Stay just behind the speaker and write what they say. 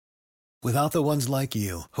Without the ones like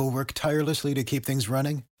you, who work tirelessly to keep things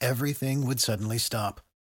running, everything would suddenly stop.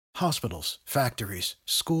 Hospitals, factories,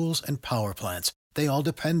 schools, and power plants, they all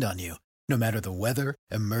depend on you. No matter the weather,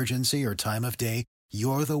 emergency, or time of day,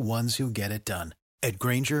 you're the ones who get it done. At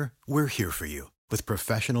Grainger, we're here for you with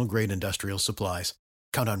professional-grade industrial supplies.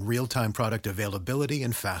 Count on real-time product availability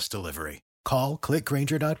and fast delivery. Call,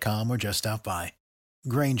 clickgrainger.com, or just stop by.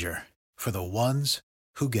 Grainger, for the ones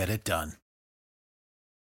who get it done.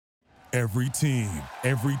 Every team,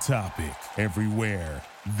 every topic, everywhere.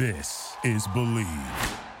 This is Believe.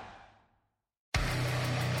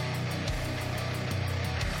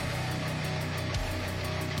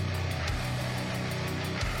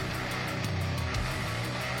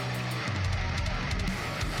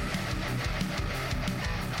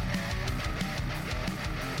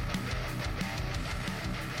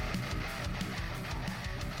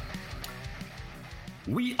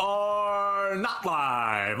 We are not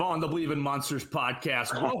live on the Believe in Monsters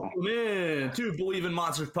podcast. Welcome in to Believe in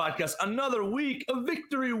Monsters podcast. Another week, a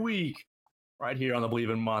victory week, right here on the Believe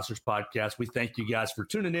in Monsters podcast. We thank you guys for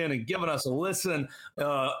tuning in and giving us a listen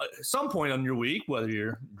some point on your week, whether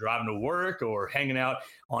you're driving to work or hanging out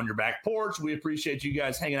on your back porch. We appreciate you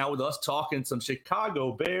guys hanging out with us, talking some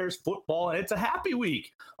Chicago Bears football. And it's a happy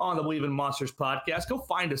week on the Believe in Monsters podcast. Go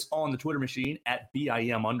find us on the Twitter machine at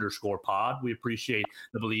BIM_pod. We appreciate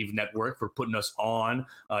the Believe Network for putting us on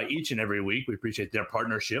each and every week. We appreciate their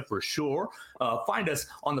partnership for sure. Find us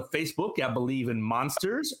on the Facebook at Believe in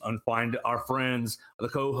Monsters, and find our friends, the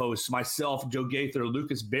co-hosts, myself, Joe Gaither,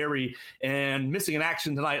 Lucas Berry, and missing in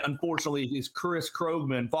action tonight, unfortunately, is Chris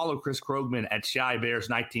Krogman. Follow Chris Krogman at Shy Bears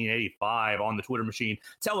 1985 on the Twitter machine.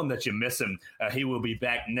 Tell him that you miss him. He will be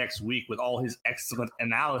back next week with all his excellent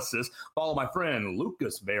analysis. Follow my friend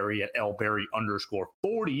Lucas Berry at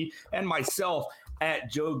LBerry_40 and myself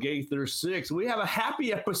at Joe Gaither 6. We have a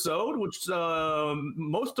happy episode, which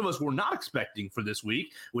most of us were not expecting for this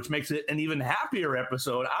week, which makes it an even happier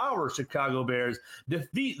episode. Our Chicago Bears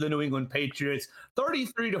defeat the New England Patriots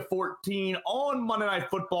 33-14 on Monday Night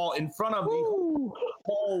Football in front of the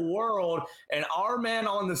whole world. And our man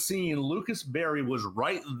on the scene, Lucas Berry, was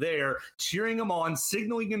right there cheering him on,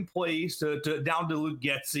 signaling in place down to Luke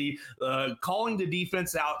Getsy, calling the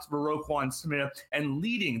defense out for Roquan Smith, and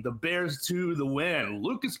leading the Bears to the win.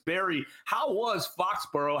 Lucas Berry, how was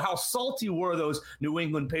Foxborough? How salty were those New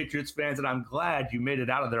England Patriots fans? And I'm glad you made it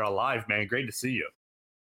out of there alive, man. Great to see you.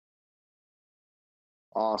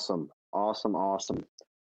 Awesome.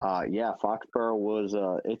 Yeah, Foxborough was,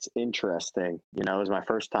 it's interesting. You know, it was my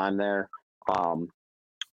first time there.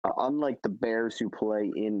 Unlike the Bears who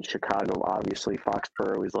play in Chicago, obviously,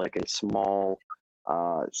 Foxborough is like a small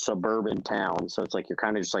suburban town. So it's like you're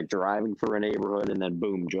kind of just like driving through a neighborhood and then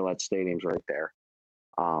boom, Gillette Stadium's right there.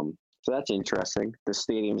 So that's interesting. The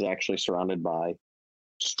stadium's actually surrounded by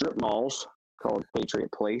strip malls called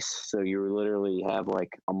Patriot Place. So you literally have like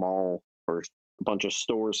a mall or a bunch of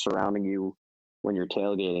stores surrounding you when you're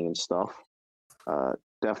tailgating and stuff.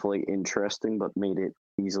 Definitely interesting, but made it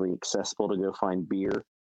easily accessible to go find beer.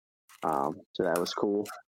 So that was cool.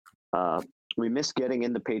 We missed getting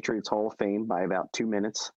in the Patriots Hall of Fame by about 2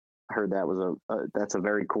 minutes. I heard that was that's a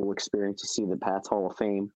very cool experience to see the Pats Hall of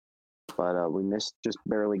Fame, but we missed just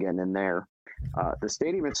barely getting in there. The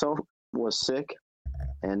stadium itself was sick,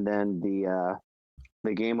 and then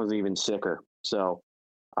the game was even sicker. So,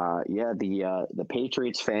 the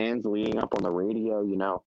Patriots fans leading up on the radio, you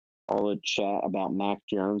know, all the chat about Mac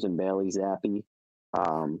Jones and Bailey Zappi.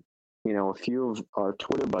 You know, a few of our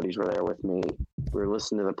Twitter buddies were there with me. We were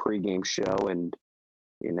listening to the pregame show, and,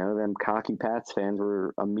 you know, them cocky Pats fans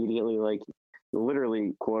were immediately like,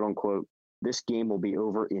 literally, quote unquote, this game will be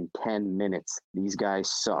over in 10 minutes. These guys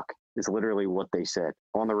suck, is literally what they said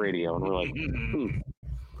on the radio. And we're like,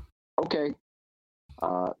 okay.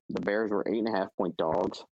 The Bears were 8.5-point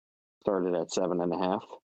dogs, started at 7.5.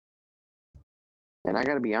 And I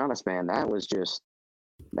got to be honest, man, that was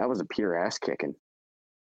a pure ass kicking.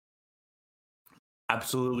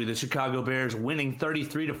 Absolutely. The Chicago Bears winning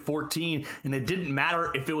 33-14, and it didn't matter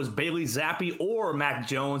if it was Bailey Zappi or Mac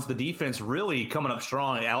Jones. The defense really coming up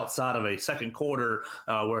strong outside of a second quarter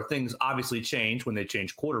where things obviously changed when they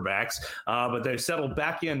changed quarterbacks, but they settled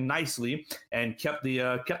back in nicely and kept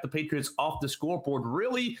the Patriots off the scoreboard.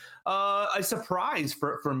 Really a surprise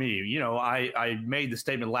for me. You know, I made the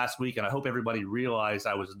statement last week, and I hope everybody realized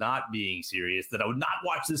I was not being serious, that I would not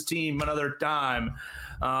watch this team another time.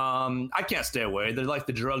 I can't stay away. They're like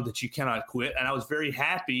the drug that you cannot quit. And I was very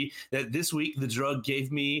happy that this week the drug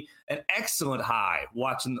gave me an excellent high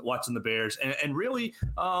watching the Bears. And really,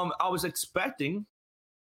 I was expecting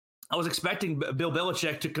I was expecting Bill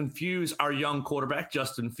Belichick to confuse our young quarterback,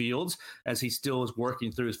 Justin Fields, as he still is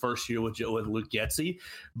working through his first year with Luke Getsy.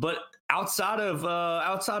 But outside of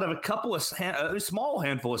a couple of a small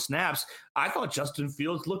handful of snaps, I thought Justin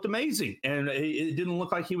Fields looked amazing, and it didn't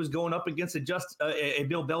look like he was going up against a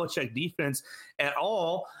Bill Belichick defense at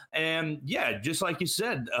all. And yeah, just like you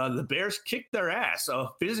said, the Bears kicked their ass,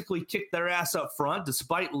 physically kicked their ass up front,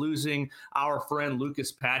 despite losing our friend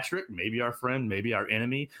Lucas Patrick, maybe our friend, maybe our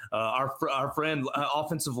enemy. Our friend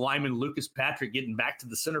offensive lineman Lucas Patrick getting back to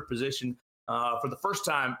the center position for the first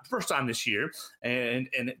time this year, and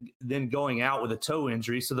then going out with a toe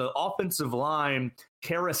injury. So the offensive line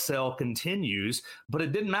carousel continues, but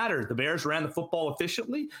it didn't matter. The Bears ran the football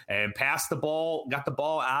efficiently and passed the ball, got the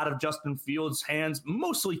ball out of Justin Fields' hands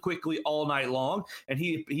mostly quickly all night long, and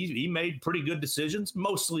he made pretty good decisions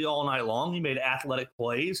mostly all night long. He made athletic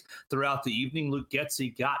plays throughout the evening. Luke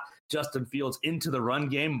Getsy got Justin Fields into the run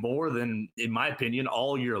game more than, in my opinion,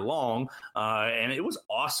 all year long, and it was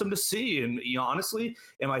awesome to see. And honestly,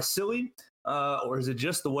 am I silly? Or is it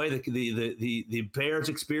just the way the Bears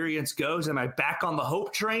experience goes? Am I back on the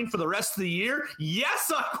hope train for the rest of the year? Yes,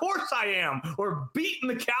 of course I am. We're beating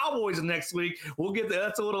the Cowboys next week. We'll get there.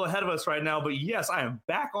 That's a little ahead of us right now. But yes, I am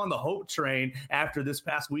back on the hope train after this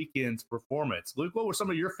past weekend's performance. Luke, what were some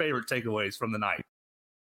of your favorite takeaways from the night?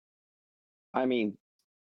 I mean,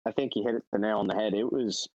 I think you hit the nail on the head. It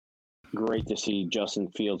was great to see Justin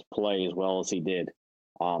Fields play as well as he did.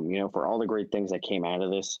 For all the great things that came out of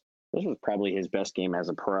this was probably his best game as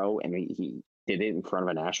a pro, and he did it in front of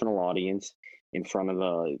a national audience, in front of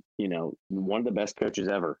one of the best coaches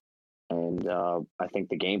ever. And I think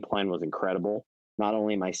the game plan was incredible. Not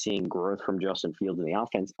only am I seeing growth from Justin Fields in the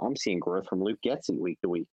offense, I'm seeing growth from Luke Getsy week to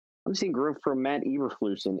week. I'm seeing growth from Matt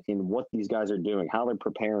Eberflus in what these guys are doing, how they're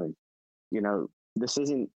preparing. This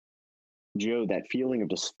isn't, Joe, that feeling of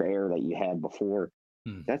despair that you had before.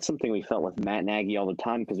 That's something we felt with Matt Nagy all the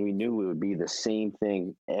time, because we knew it would be the same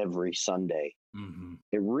thing every Sunday. Mm-hmm.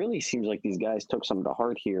 It really seems like these guys took something to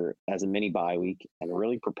heart here as a mini bye week and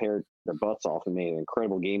really prepared their butts off and made an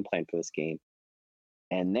incredible game plan for this game.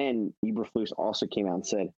 And then Eberflus also came out and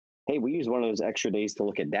said, hey, we used one of those extra days to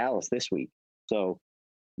look at Dallas this week. So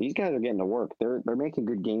these guys are getting to work. They're making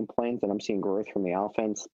good game plans, and I'm seeing growth from the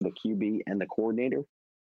offense, the QB, and the coordinator.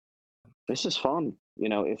 This is fun.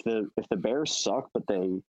 If the Bears suck, but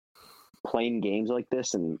they play in games like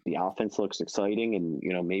this and the offense looks exciting, and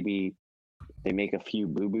maybe they make a few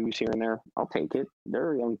boo-boos here and there, I'll take it.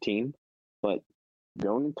 They're a young team, but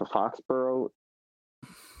going into Foxborough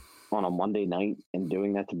on a Monday night and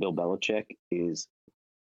doing that to Bill Belichick is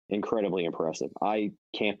incredibly impressive. I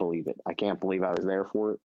can't believe it. I can't believe I was there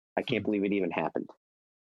for it. I can't believe it even happened.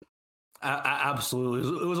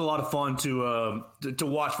 Absolutely, it was a lot of fun to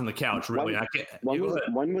watch from the couch. Really,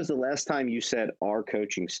 when was the last time you said our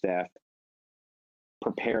coaching staff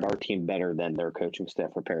prepared our team better than their coaching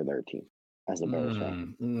staff prepared their team as a Bears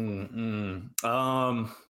fan?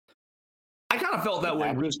 I kind of felt that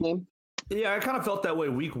way. Game? Yeah, I kind of felt that way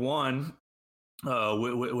week one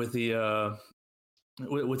with the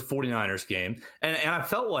 49ers game, and I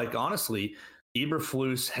felt like, honestly,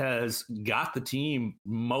 Eberflus has got the team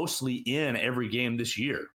mostly in every game this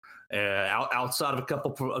year. Outside of a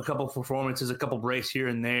couple performances, a couple breaks here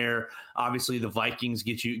and there. Obviously, the Vikings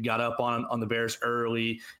got up on the Bears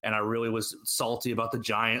early, and I really was salty about the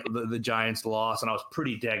Giants loss, and I was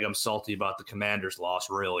pretty daggum salty about the Commanders loss,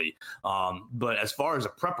 really. But as far as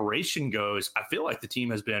the preparation goes, I feel like the team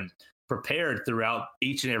has been prepared throughout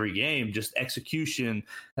each and every game. Just execution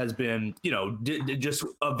has been, just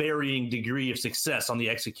a varying degree of success on the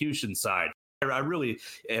execution side. I really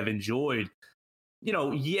have enjoyed,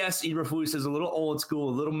 yes, Eberflus is a little old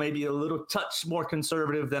school, maybe a little touch more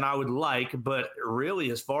conservative than I would like, but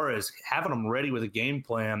really, as far as having them ready with a game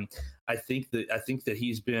plan, I think that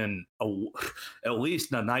he's been at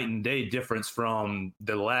least a night and day difference from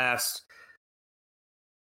the last,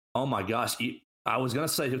 oh my gosh, I was going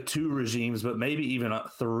to say 2 regimes, but maybe even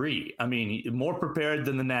 3. I mean, more prepared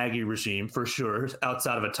than the Nagy regime, for sure,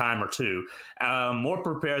 outside of a time or two. More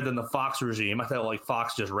prepared than the Fox regime. I felt like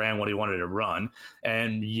Fox just ran what he wanted to run.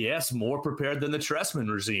 And yes, more prepared than the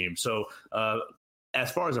Trestman regime. So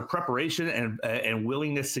as far as a preparation and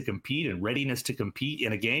willingness to compete and readiness to compete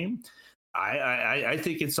in a game, I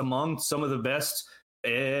think it's among some of the best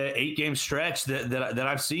 8-game stretch that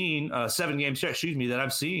I've seen, 7-game stretch, that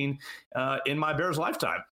I've seen in my Bears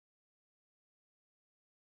lifetime.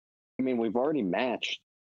 I mean, we've already matched,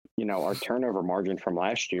 our turnover margin from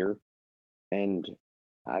last year, and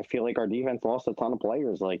I feel like our defense lost a ton of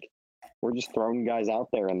players. Like, we're just throwing guys out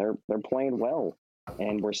there, and they're playing well.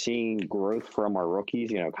 and we're seeing growth from our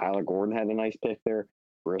rookies. Kyler Gordon had a nice pick there.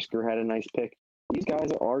 Brisker had a nice pick. These guys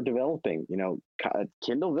are developing.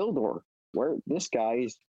 Kindle Vildor, where this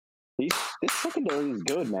secondary is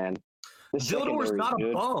good, man. Vildor's not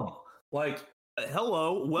a bum. Like,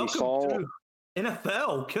 hello, welcome to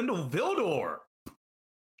NFL, Kindle Vildor.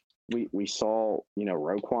 We saw,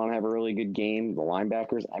 Roquan have a really good game. The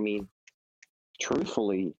linebackers. I mean,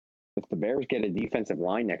 truthfully, if the Bears get a defensive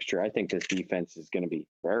line next year, I think this defense is going to be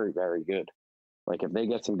very, very good. Like, if they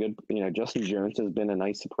get some good, Justin Jones has been a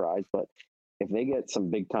nice surprise, but if they get some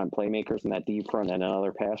big-time playmakers in that deep front and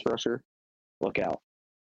another pass rusher, look out.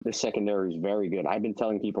 This secondary is very good. I've been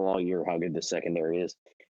telling people all year how good the secondary is.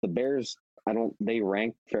 The Bears, they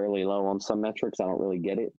rank fairly low on some metrics. I don't really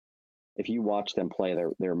get it. If you watch them play,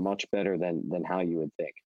 they're much better than how you would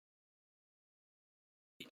think.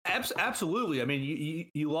 Absolutely. I mean,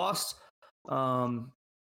 you lost a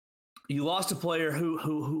player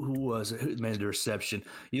who was it? Who made the reception?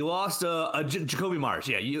 You lost Jakobi Meyers.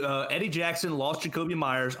 Yeah, Eddie Jackson lost Jakobi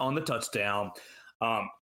Meyers on the touchdown.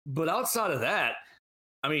 But outside of that,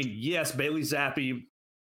 I mean, yes, Bailey Zappi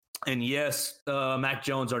and yes, Mac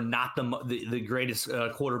Jones are not the greatest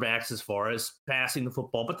quarterbacks as far as passing the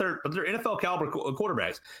football, but they're NFL caliber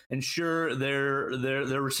quarterbacks. And sure, their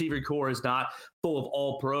receiver core is not full of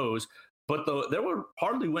all pros, but there were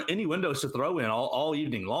hardly any windows to throw in all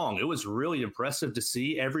evening long. It was really impressive to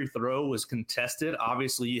see. Every throw was contested.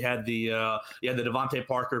 Obviously, you had the Devontae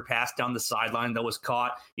Parker pass down the sideline that was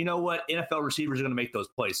caught. You know what? NFL receivers are going to make those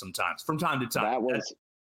plays sometimes, from time to time.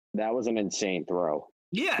 That was an insane throw.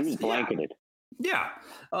 Yes, he was blanketed. Yeah.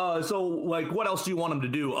 So, like, what else do you want him to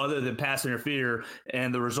do other than pass interfere?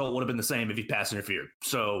 And the result would have been the same if he pass interfered.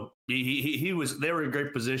 So they were in a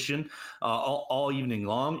great position all evening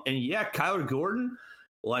long. And yeah, Kyler Gordon,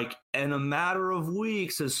 like, in a matter of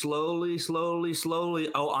weeks, has slowly.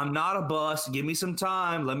 Oh, I'm not a bust. Give me some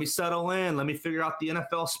time. Let me settle in. Let me figure out the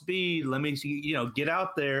NFL speed. Let me, get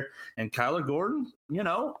out there. And Kyler Gordon,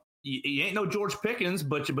 you ain't no George Pickens,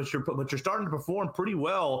 but you're starting to perform pretty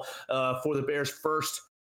well for the Bears'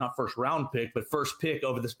 not first round pick, but first pick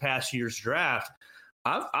over this past year's draft.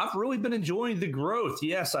 I've really been enjoying the growth.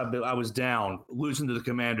 Yes, I was down. Losing to the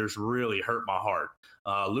Commanders really hurt my heart.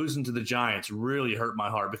 Losing to the Giants really hurt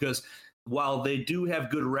my heart because while they do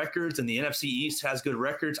have good records and the NFC East has good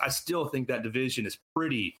records, I still think that division is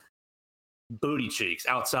pretty booty cheeks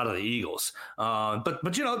outside of the Eagles. But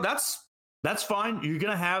that's fine. You're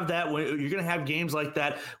gonna have that. You're gonna have games like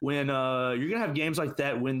that when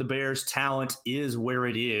the Bears' talent is where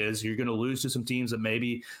it is. You're gonna lose to some teams that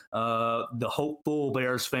maybe the hopeful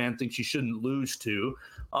Bears fan thinks you shouldn't lose to,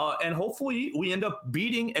 and hopefully we end up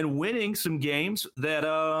beating and winning some games that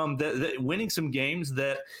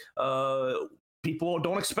people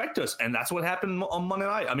don't expect us, and that's what happened on Monday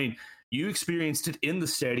night. I mean, you experienced it in the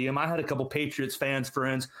stadium. I had a couple Patriots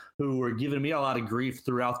friends who were giving me a lot of grief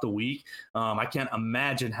throughout the week. I can't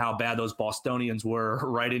imagine how bad those Bostonians were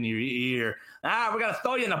right in your ear. We're going to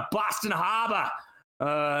throw you in the Boston Harbor,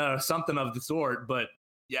 something of the sort. But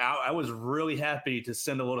yeah, I was really happy to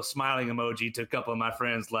send a little smiling emoji to a couple of my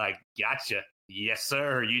friends like, gotcha. Yes,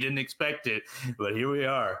 sir. You didn't expect it, but here we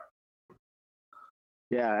are.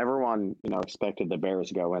 Yeah, everyone, expected the Bears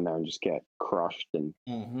to go in there and just get crushed. And,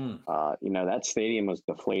 that stadium was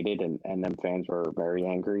deflated and them fans were very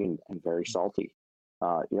angry and very salty.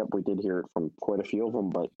 Yep, we did hear it from quite a few of them,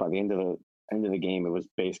 but by the end of the game, it was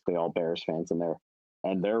basically all Bears fans in there.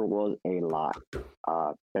 And there was a lot.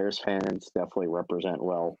 Bears fans definitely represent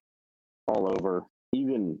well all over.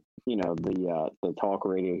 Even, the talk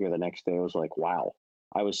radio here the next day was like, wow.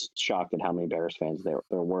 I was shocked at how many Bears fans there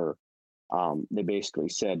were. They basically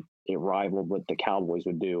said it rivaled what the Cowboys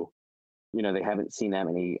would do. They haven't seen that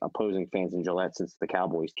many opposing fans in Gillette since the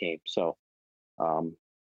Cowboys came. So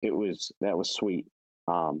that was sweet.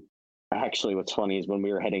 Actually, what's funny is when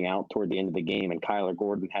we were heading out toward the end of the game and Kyler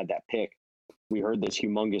Gordon had that pick, we heard this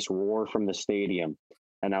humongous roar from the stadium.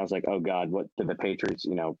 And I was like, oh, God, what did the Patriots,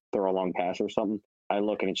 throw a long pass or something? I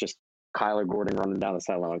look and it's just Kyler Gordon running down the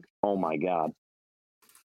sideline. Like, oh, my God.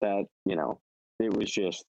 That,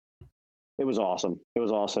 it was awesome. It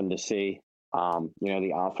was awesome to see.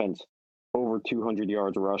 The offense over 200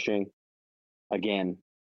 yards rushing. Again,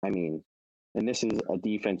 I mean, and this is a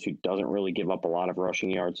defense who doesn't really give up a lot of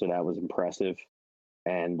rushing yards, so that was impressive.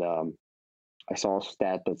 And I saw a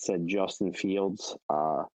stat that said Justin Fields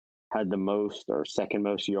had the most or second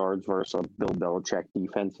most yards versus a Bill Belichick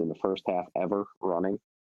defense in the first half ever running.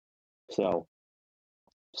 So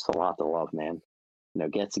just a lot to love, man.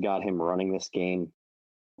 Getz got him running this game.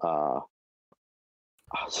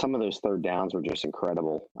 Some of those third downs were just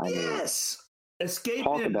incredible. Yes.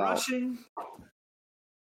 escaping and rushing.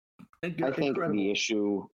 I think the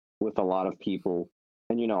issue with a lot of people,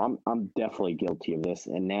 and I'm definitely guilty of this,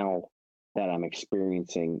 and now that I'm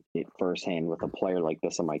experiencing it firsthand with a player like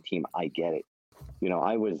this on my team, I get it.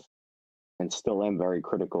 I was and still am very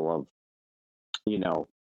critical of,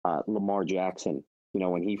 Lamar Jackson.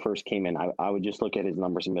 When he first came in, I would just look at his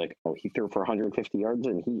numbers and be like, oh, he threw for 150 yards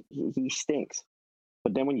and he stinks.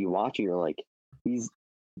 But then when you watch it, you're like, these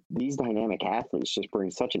dynamic athletes just bring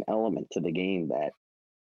such an element to the game that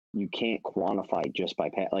you can't quantify just by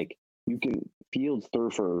Fields threw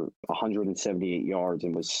for 178 yards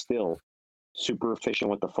and was still super efficient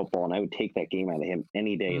with the football, and I would take that game out of him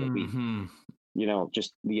any day of the week.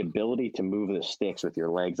 Just the ability to move the sticks with your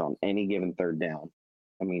legs on any given third down.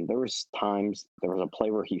 I mean, there was a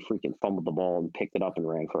play where he freaking fumbled the ball and picked it up and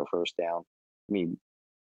ran for a first down. I mean,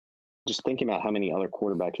 just thinking about how many other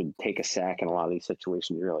quarterbacks would take a sack in a lot of these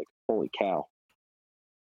situations, you're like, holy cow.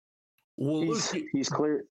 Well, he's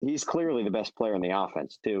clearly the best player in the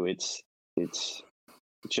offense too. It's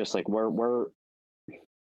just like where would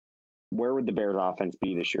the Bears offense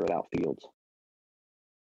be this year without Fields?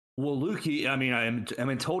 Well, Luke, I'm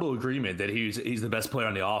in total agreement that he's the best player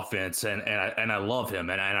on the offense, and I love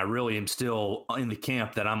him, and I really am still in the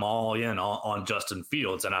camp that I'm all in on Justin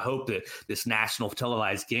Fields, and I hope that this national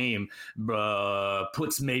televised game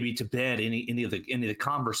puts maybe to bed any of the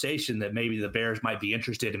conversation that maybe the Bears might be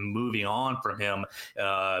interested in moving on from him,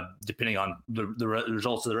 depending on the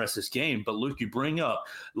results of the rest of this game. But Luke, you bring up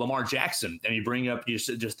Lamar Jackson, and you bring up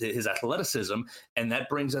just his athleticism, and that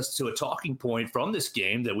brings us to a talking point from this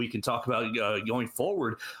game that we can talk about going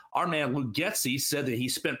forward. Our man Luke Getsy said that he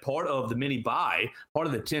spent part of the mini bye, part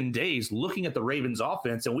of the 10 days, looking at the Ravens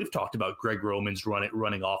offense, and we've talked about Greg Roman's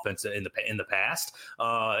running offense in the past,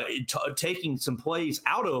 taking some plays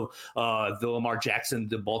out of the Lamar Jackson,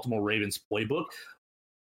 the Baltimore Ravens playbook.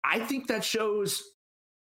 I think that shows.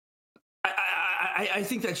 I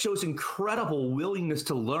think that shows incredible willingness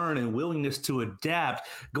to learn and willingness to adapt,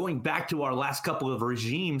 going back to our last couple of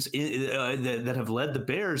regimes that have led the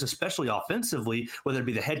Bears, especially offensively, whether it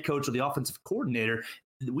be the head coach or the offensive coordinator.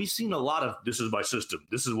 We've seen a lot of, this is my system.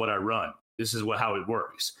 This is what I run. This is how it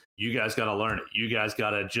works. You guys got to learn it. You guys got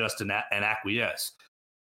to adjust and acquiesce.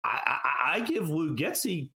 I give Luke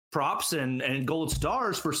Getsy props and gold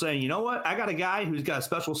stars for saying, you know what, I got a guy who's got a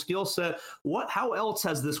special skill set. How else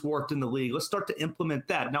has this worked in the league? Let's start to implement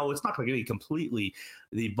that. Now, it's not going to be completely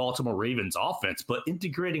the Baltimore Ravens offense, but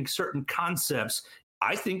integrating certain concepts,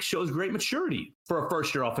 I think, shows great maturity for a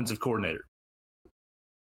first-year offensive coordinator.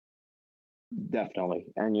 Definitely.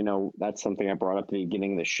 And, that's something I brought up at the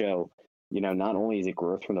beginning of the show. Not only is it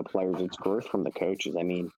growth from the players, it's growth from the coaches. I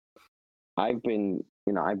mean, I've been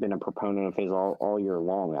a proponent of his all year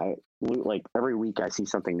long. Like every week I see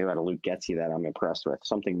something new out of Luke Getsy that I'm impressed with,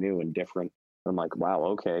 something new and different. I'm like, wow,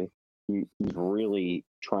 okay, he's really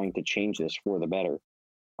trying to change this for the better.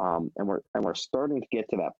 And we're starting to get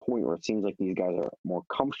to that point where it seems like these guys are more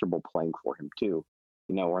comfortable playing for him too.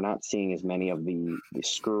 We're not seeing as many of the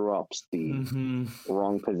screw ups, the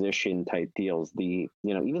wrong position type deals.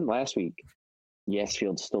 Even last week, yes,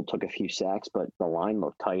 Fields still took a few sacks, but the line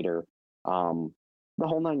looked tighter. The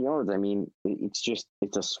whole 9 yards. I mean, it's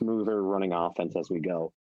a smoother running offense as we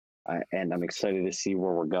go. And I'm excited to see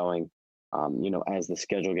where we're going. As the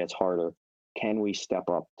schedule gets harder, can we step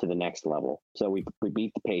up to the next level? So we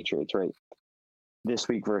beat the Patriots, right? This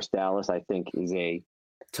week versus Dallas, I think, is a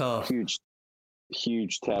tough,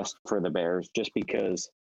 huge test for the Bears, just because,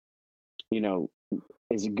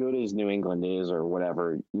 as good as New England is or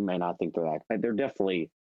whatever, you may not think they're definitely,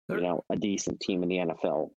 a decent team in the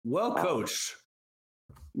NFL. Well coached.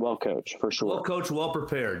 Well coached, for sure. Well coached, well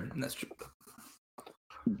prepared. That's true.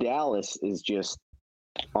 Dallas is just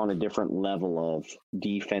on a different level of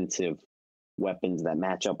defensive weapons that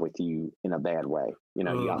match up with you in a bad way. You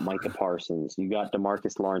got Micah Parsons, you got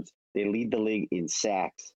DeMarcus Lawrence. They lead the league in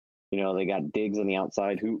sacks. They got Diggs on the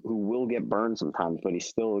outside who will get burned sometimes, but he's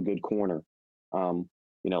still a good corner.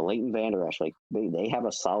 Leighton Vander Esch, like they have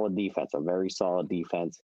a solid defense, a very solid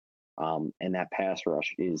defense. And that pass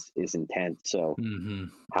rush is intense. So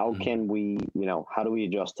how can we, how do we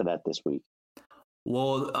adjust to that this week?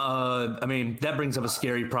 Well, that brings up a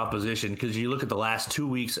scary proposition, because you look at the last 2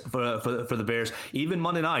 weeks for the Bears. Even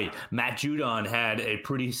Monday night, Matt Judon had a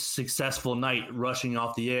pretty successful night rushing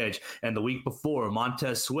off the edge. And the week before,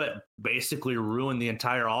 Montez Sweat basically ruined the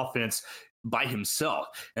entire offense, by himself.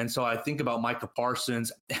 And so I think about Micah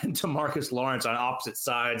Parsons and DeMarcus Lawrence on opposite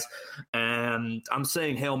sides. And I'm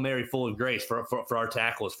saying Hail Mary full of grace for our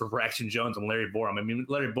tackles, for Braxton Jones and Larry Borum. I mean,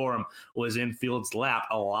 Larry Borum was in Fields' lap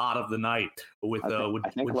a lot of the night with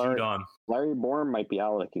Judon. Larry Borum might be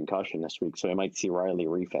out with a concussion this week, so I might see Riley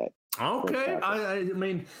Reiff at. Okay, I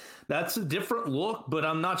mean, that's a different look, but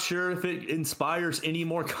I'm not sure if it inspires any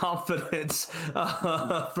more confidence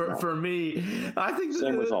for me. I think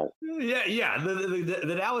same result. Yeah.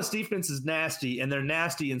 The Dallas defense is nasty, and they're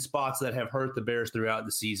nasty in spots that have hurt the Bears throughout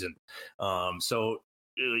the season. So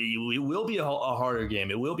it will be a harder game.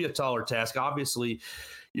 It will be a taller task. Obviously,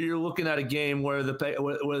 you're looking at a game where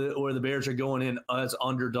the Bears are going in as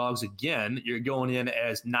underdogs again. You're going in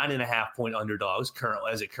as 9.5-point underdogs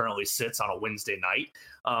as it currently sits on a Wednesday night.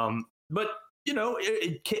 But you know,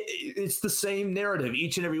 it's the same narrative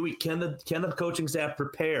each and every week. Can the coaching staff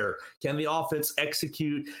prepare? Can the offense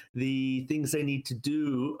execute the things they need to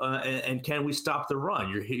do? And can we stop the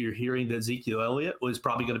run? You're hearing that Ezekiel Elliott was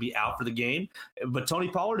probably going to be out for the game, but Tony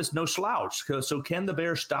Pollard is no slouch. So can the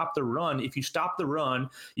Bears stop the run? If you stop the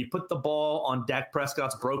run, you put the ball on Dak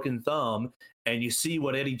Prescott's broken thumb, and you see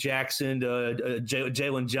what Eddie Jackson,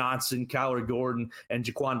 Jalen Johnson, Kyler Gordon, and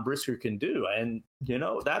Jaquan Brisker can do. And, you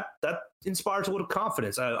know, that inspires a little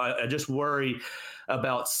confidence. I just worry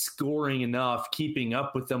about scoring enough, keeping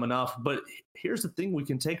up with them enough. But here's the thing we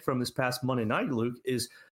can take from this past Monday night, Luke, is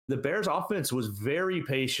the Bears offense was very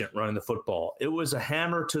patient running the football. It was a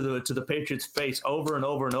hammer to the Patriots' face over and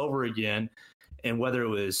over and over again. And whether it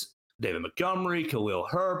was David Montgomery, Khalil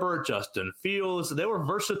Herbert, Justin Fields, they were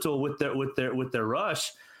versatile with their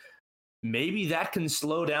rush. Maybe that can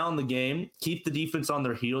slow down the game, keep the defense on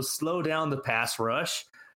their heels, slow down the pass rush,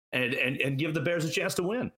 and give the Bears a chance to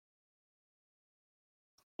win.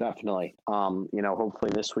 Definitely. You know,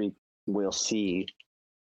 hopefully this week we'll see,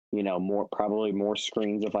 you know, probably more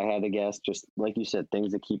screens if I had to guess. Just like you said,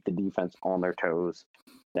 things that keep the defense on their toes.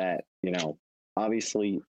 That, you know,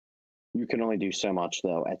 obviously you can only do so much,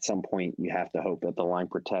 though. At some point, you have to hope that the line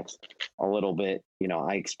protects a little bit. You know,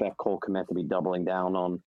 I expect Cole Kmet to be doubling down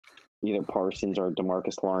on either Parsons or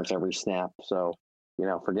DeMarcus Lawrence every snap. So, you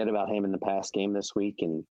know, forget about him in the pass game this week.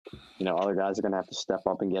 And, you know, other guys are going to have to step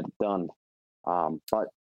up and get it done. But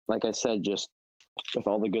like I said, just with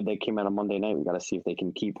all the good that came out of Monday night, we got to see if they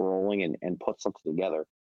can keep rolling and put something together.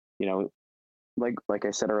 You know, like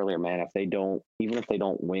I said earlier, man, even if they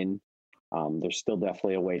don't win, there's still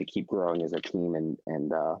definitely a way to keep growing as a team and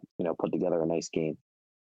you know, put together a nice game.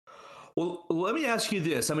 Well, let me ask you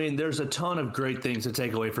this. I mean, there's a ton of great things to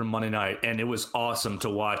take away from Monday night, and it was awesome to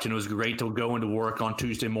watch, and it was great to go into work on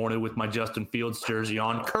Tuesday morning with my Justin Fields jersey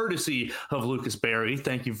on, courtesy of Lucas Berry.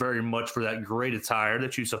 Thank you very much for that great attire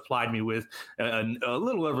that you supplied me with a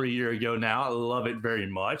little over a year ago now. I love it very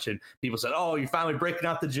much. And people said, oh, you're finally breaking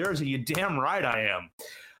out the jersey. You're damn right I am.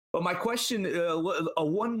 But my question,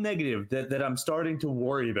 one negative that I'm starting to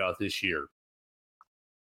worry about this year,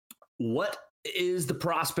 what is the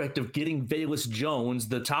prospect of getting Velus Jones,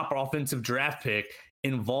 the top offensive draft pick,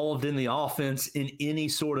 involved in the offense in any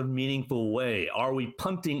sort of meaningful way? Are we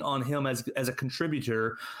punting on him as a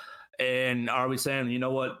contributor? And are we saying, you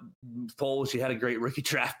know what, Foles, you had a great rookie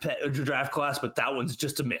draft class, but that one's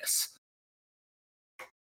just a miss?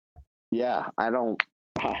 Yeah,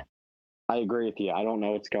 I agree with you. I don't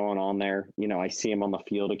know what's going on there. You know, I see him on the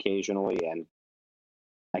field occasionally, and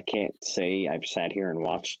I can't say I've sat here and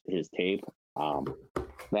watched his tape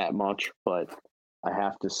that much, but I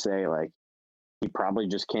have to say, like, he probably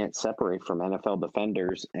just can't separate from NFL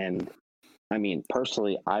defenders. And I mean,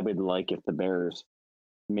 personally, I would like if the Bears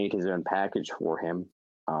made his own package for him.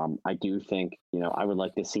 I do think, you know, I would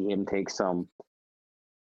like to see him take some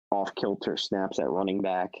off-kilter snaps at running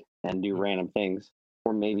back and do random things.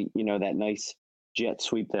 Or maybe, you know, that nice jet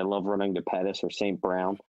sweep that I love running to Pettis or St.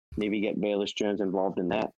 Brown. Maybe get Velus Jones involved in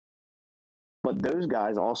that. But those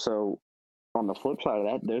guys also, on the flip side of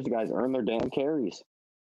that, those guys earn their damn carries.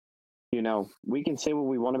 You know, we can say what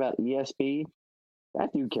we want about ESB.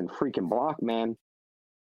 That dude can freaking block, man.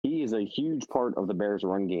 He is a huge part of the Bears'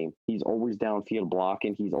 run game. He's always downfield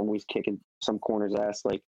blocking. He's always kicking some corner's ass.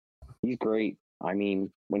 Like, he's great. I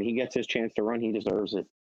mean, when he gets his chance to run, he deserves it.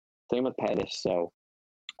 Same with Pettis. So,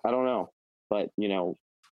 I don't know. But, you know,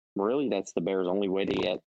 really that's the Bears' only way to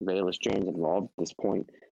get Velus Jones involved at this point,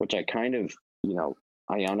 which I kind of, you know,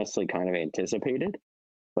 I honestly kind of anticipated.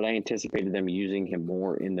 But I anticipated them using him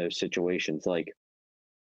more in those situations. Like,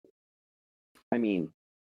 I mean,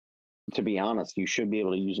 to be honest, you should be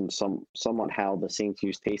able to use him somewhat how the Saints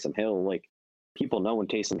use Taysom Hill. Like, people know when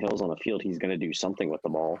Taysom Hill's on the field, he's going to do something with the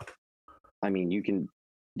ball. I mean, you can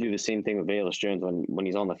do the same thing with Velus Jones when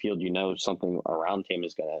he's on the field. Something around him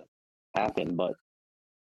is going to happen, but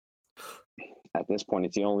at this point,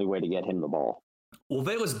 it's the only way to get him the ball. Well,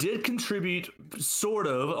 Velus did contribute sort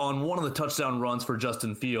of on one of the touchdown runs for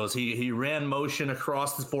Justin Fields. He ran motion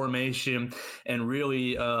across the formation, and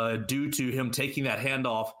really due to him taking that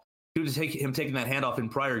handoff in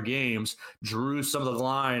prior games, drew some of the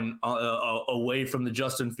line away from the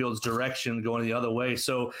Justin Fields direction going the other way.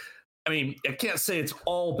 So, I mean, I can't say it's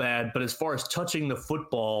all bad, but as far as touching the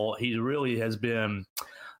football, he really has been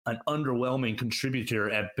an underwhelming contributor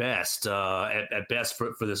at best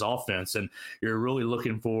for this offense. And you're really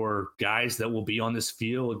looking for guys that will be on this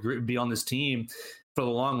field, be on this team for the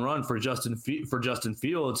long run for Justin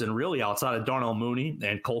Fields. And really outside of Darnell Mooney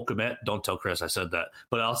and Cole Kmet, don't tell Chris I said that,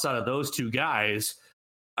 but outside of those two guys,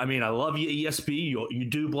 I mean, I love you, ESP. You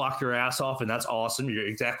do block your ass off, and that's awesome. You're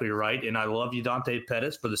exactly right. And I love you, Dante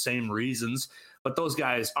Pettis, for the same reasons. But those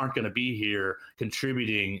guys aren't going to be here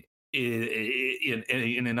contributing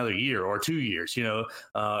in another year or 2 years,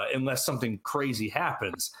 unless something crazy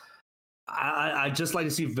happens. I just like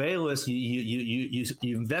to see Velus.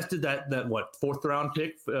 You invested that fourth round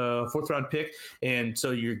pick, and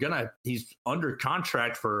so he's under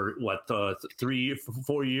contract for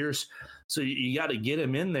 4 years. So you got to get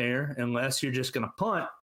him in there, unless you're just gonna punt.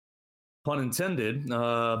 Pun intended,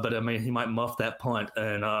 but I mean he might muff that punt,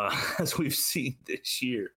 and as we've seen this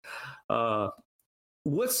year.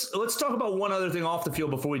 Let's talk about one other thing off the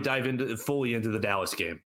field before we dive fully into the Dallas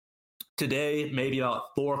game. Today, maybe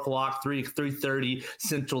about 4 o'clock, 3:30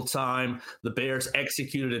 Central Time, the Bears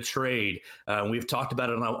executed a trade. We've talked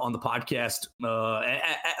about it on the podcast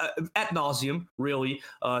at nauseum, really,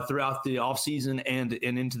 throughout the offseason and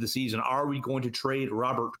into the season. Are we going to trade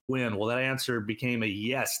Robert Quinn? Well, that answer became a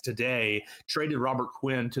yes today. Traded Robert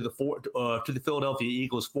Quinn to the Philadelphia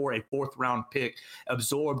Eagles for a fourth-round pick,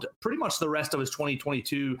 absorbed pretty much the rest of his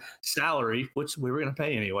 2022 salary, which we were going to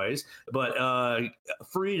pay anyways, but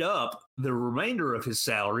freed up the remainder of his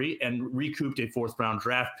salary and recouped a fourth-round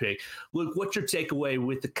draft pick. Luke, what's your takeaway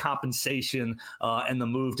with the compensation and the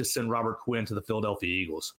move to send Robert Quinn to the Philadelphia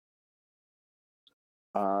Eagles?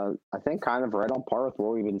 I think kind of right on par with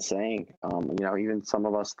what we've been saying. Even some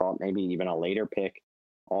of us thought maybe even a later pick,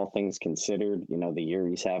 all things considered, the year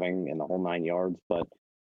he's having and the whole 9 yards. But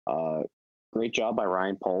great job by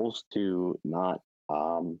Ryan Poles to not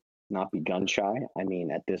be gun shy. I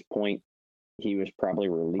mean, at this point, he was probably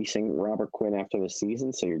releasing Robert Quinn after the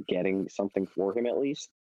season, so you're getting something for him at least.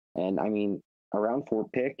 And I mean, a round 4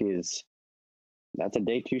 pick that's a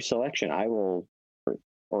day 2 selection.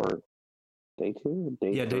 Or day 2,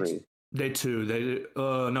 day 3. Day 2.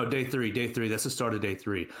 Day 3. Day 3. That's the start of day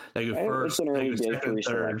 3. They go first, it's an early they go day second, 3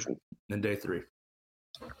 third, selection. then day 3.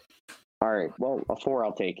 All right. Well, a 4,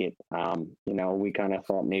 I'll take it. We kind of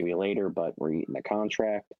thought maybe later, but we're eating the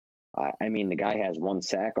contract. I mean, the guy has 1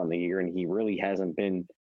 sack on the year, and he really hasn't been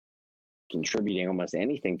contributing almost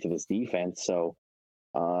anything to this defense. So,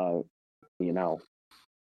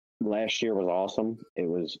 last year was awesome. It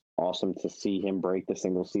was awesome to see him break the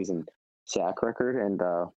single season sack record, and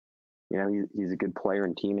he's a good player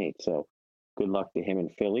and teammate. So, good luck to him in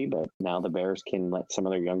Philly. But now the Bears can let some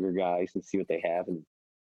of their younger guys and see what they have, and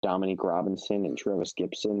Dominique Robinson and Travis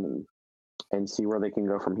Gibson, and see where they can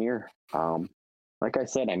go from here. Like I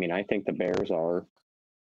said, I mean, I think the Bears are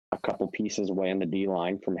a couple pieces away on the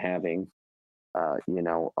D-line from having, a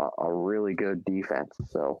really good defense.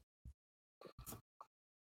 So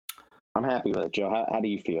I'm happy with it, Joe. How do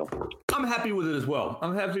you feel? I'm happy with it as well.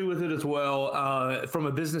 From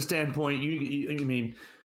a business standpoint,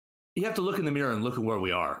 you have to look in the mirror and look at where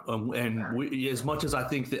we are. As much as I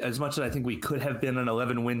think we could have been an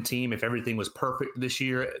 11-win team if everything was perfect this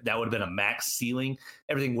year, that would have been a max ceiling.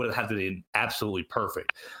 Everything would have had to be absolutely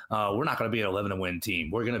perfect. We're not going to be an 11-win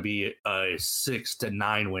team. We're going to be a 6 to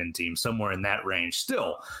 9 win team, somewhere in that range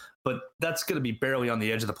still. But that's going to be barely on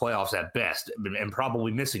the edge of the playoffs at best, and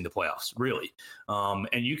probably missing the playoffs, really.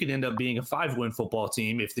 And you could end up being a 5-win football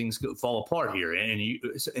team if things fall apart here.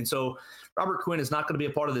 And so Robert Quinn is not going to be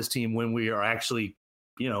a part of this team when we are actually,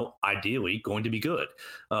 ideally going to be good.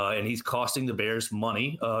 And he's costing the Bears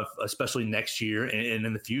money, especially next year and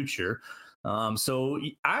in the future. So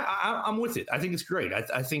I'm with it. I think it's great.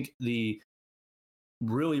 I think the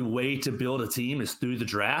really way to build a team is through the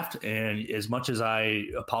draft. And as much as I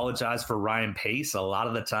apologize for Ryan Pace a lot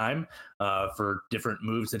of the time for different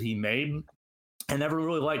moves that he made, I never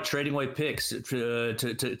really liked trading away picks to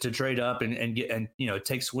trade up and get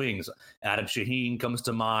take swings. Adam Shaheen comes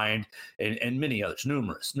to mind, and many others,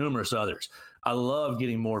 numerous others. I love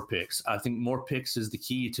getting more picks. I think more picks is the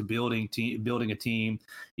key to building a team.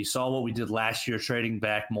 You saw what we did last year, trading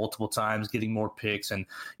back multiple times, getting more picks, and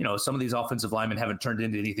some of these offensive linemen haven't turned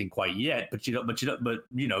into anything quite yet. But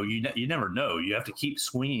you never know. You have to keep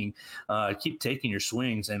swinging, keep taking your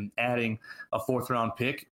swings, and adding a 4th round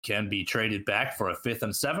pick can be traded back for a 5th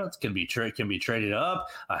and 7th. Can be traded up.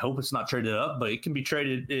 I hope it's not traded up, but it can be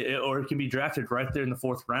traded, or it can be drafted right there in the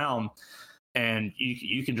 4th round. And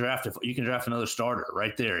you can draft another starter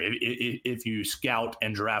right there if you scout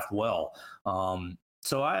and draft well.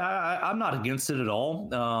 So I'm not against it at all,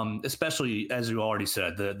 especially as you already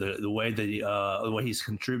said, the way he's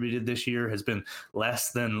contributed this year has been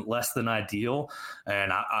less than ideal,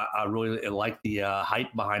 and I really like the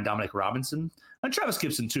hype behind Dominic Robinson and Travis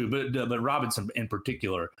Gibson too, but Robinson in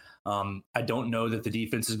particular. I don't know that the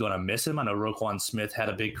defense is going to miss him. I know Roquan Smith had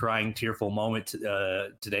a big crying, tearful moment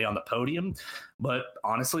today on the podium, but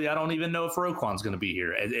honestly, I don't even know if Roquan's going to be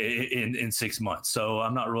here in 6 months. So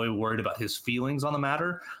I'm not really worried about his feelings on the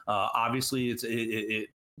matter. Obviously,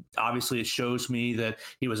 it shows me that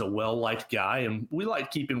he was a well-liked guy, and we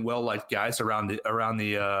like keeping well-liked guys around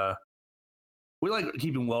the. We like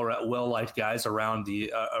keeping well-liked guys around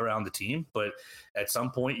the team, but at some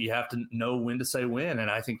point you have to know when to say when, and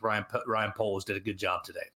I think Ryan Poles did a good job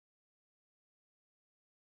today.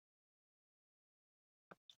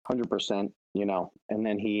 100%. And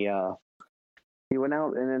then he went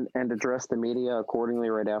out and addressed the media accordingly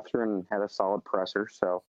right after, and had a solid presser.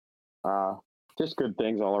 So just good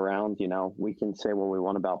things all around. We can say what we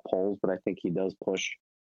want about Poles, but I think he does push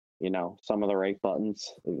some of the right buttons.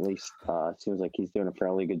 At least it seems like he's doing a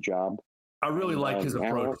fairly good job. I really like his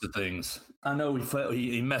approach to things. I know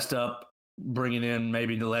he messed up bringing in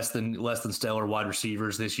maybe less than stellar wide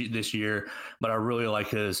receivers this year, but I really like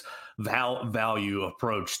his value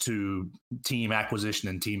approach to team acquisition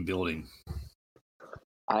and team building.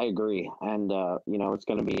 I agree, and it's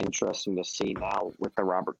going to be interesting to see now with the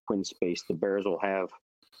Robert Quinn space. The Bears will have,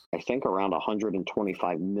 I think, around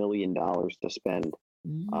 $125 million to spend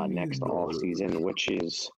next off season, which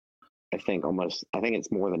is, I think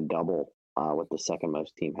it's more than double what the second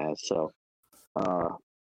most team has. So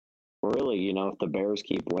really, if the Bears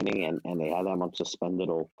keep winning and they have that much to spend,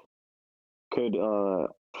 could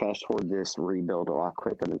fast forward this rebuild a lot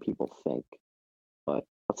quicker than people think. But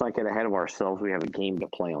let's not get ahead of ourselves. We have a game to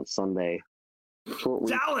play on Sunday. Short week,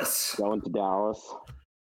 Dallas going to Dallas.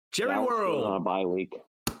 Jerry Dallas World goes on a bye week.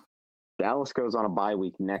 Dallas goes on a bye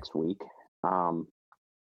week next week.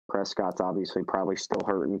 Prescott's obviously probably still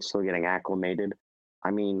hurting, still getting acclimated.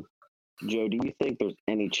 I mean, Joe, do you think there's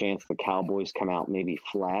any chance the Cowboys come out maybe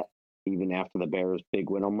flat even after the Bears' big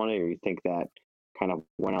win on Monday, or you think that kind of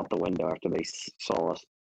went out the window after they saw us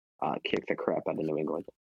kick the crap out of New England?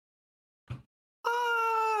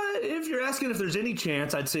 If you're asking if there's any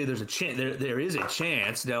chance, I'd say there's a chance. There is a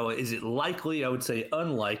chance. Now, is it likely? I would say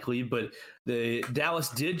unlikely. But the Dallas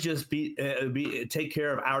did just take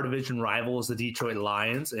care of our division rivals, the Detroit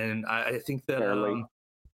Lions, and I think that it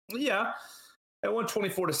won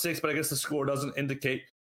 24-6. But I guess the score doesn't indicate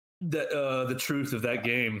that the truth of that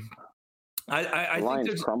game. I the Lions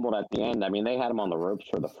think crumbled at the end. I mean, they had them on the ropes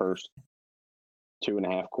for the first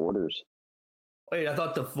 2.5 quarters. Wait, I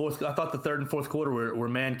thought the third and fourth quarter were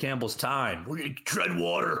Man Campbell's time. We're going to tread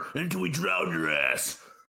water until we drown your ass.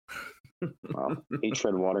 Well, he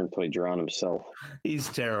tread water until he drowned himself. He's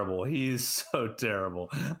terrible. He's so terrible,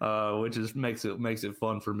 which makes it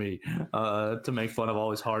fun for me to make fun of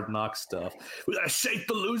all his hard knock stuff. We got to shake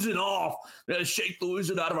the losing off. We got to shake the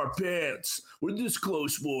losing out of our pants. We're this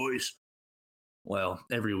close, boys. Well,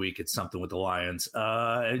 every week it's something with the Lions.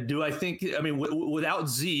 Do I think? I mean, without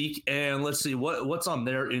Zeke, and let's see what's on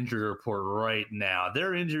their injury report right now.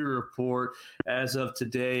 Their injury report as of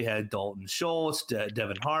today had Dalton Schultz,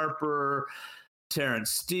 Devin Harper, Terrence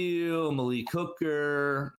Steele, Malik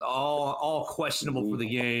Hooker, all questionable for the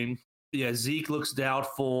game. Yeah, Zeke looks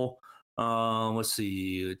doubtful. Let's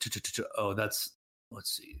see.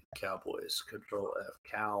 Let's see, Cowboys, Control F,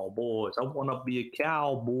 Cowboys. I want to be a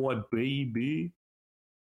cowboy, baby.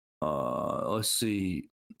 Let's see.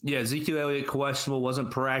 Yeah, Ezekiel Elliott questionable, wasn't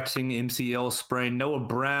practicing, MCL sprain. Noah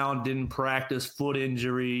Brown didn't practice, foot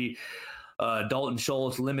injury. Dalton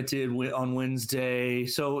Schultz limited on Wednesday.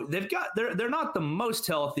 So they're not the most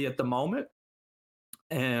healthy at the moment.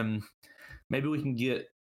 And maybe we can get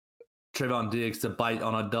Trayvon Diggs to bite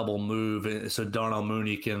on a double move so Darnell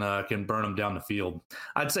Mooney can burn him down the field.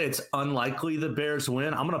 I'd say it's unlikely the Bears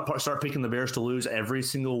win. I'm going to start picking the Bears to lose every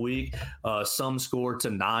single week. Some score to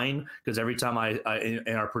 9, because every time I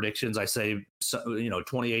in our predictions I say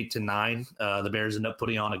 28-9, the Bears end up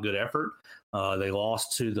putting on a good effort. They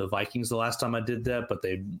lost to the Vikings the last time I did that, but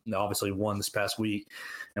they obviously won this past week,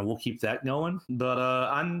 and we'll keep that going. But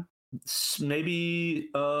I'm maybe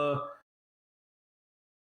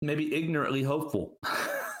ignorantly hopeful.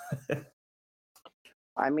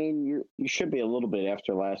 I mean, you should be a little bit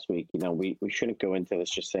after last week. We shouldn't go into this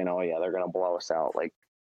just saying, oh, yeah, they're going to blow us out. Like,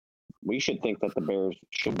 we should think that the Bears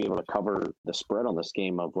should be able to cover the spread on this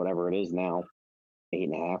game of whatever it is now,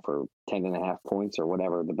 8.5 or 10.5 points or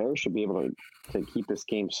whatever. The Bears should be able to keep this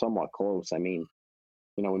game somewhat close. I mean,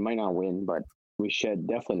 we might not win, but we should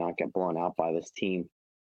definitely not get blown out by this team.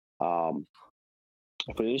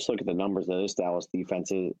 If we just look at the numbers, though, this Dallas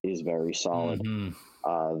defense is very solid.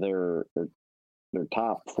 Mm-hmm. They're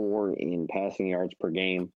top 4 in passing yards per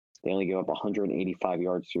game. They only give up 185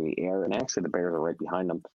 yards through the air, and actually the Bears are right behind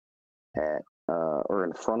them or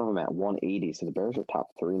in front of them at 180. So the Bears are top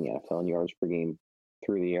 3 in the NFL in yards per game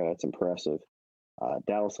through the air. That's impressive.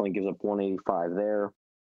 Dallas only gives up 185 there,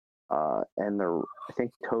 and their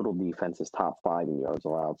total defense is top 5 in yards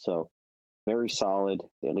allowed. So very solid.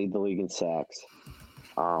 They lead the league in sacks.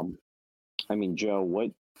 I mean, Joe,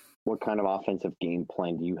 what kind of offensive game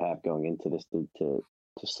plan do you have going into this to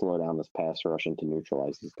slow down this pass rush and to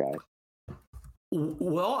neutralize these guys?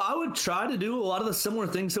 Well, I would try to do a lot of the similar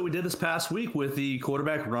things that we did this past week with the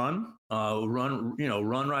quarterback run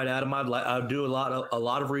right at him. I'd do a lot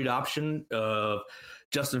of read option of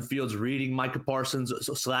Justin Fields reading Micah Parsons /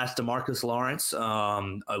 DeMarcus Lawrence,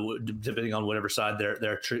 depending on whatever side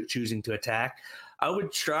they're choosing to attack. I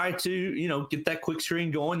would try to, get that quick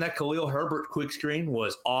screen going. That Khalil Herbert quick screen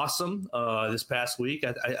was awesome this past week.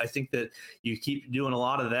 I think that you keep doing a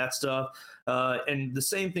lot of that stuff. And the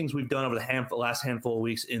same things we've done over the last handful of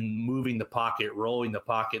weeks in moving the pocket, rolling the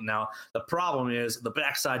pocket. Now, the problem is the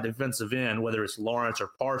backside defensive end, whether it's Lawrence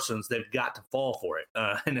or Parsons, they've got to fall for it.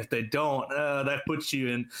 And if they don't, that puts you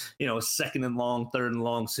in, second and long, third and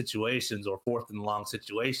long situations or fourth and long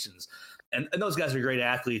situations. And those guys are great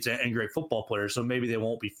athletes and great football players, so maybe they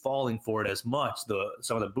won't be falling for it as much,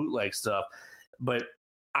 some of the bootleg stuff. But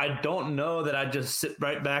I don't know that I just sit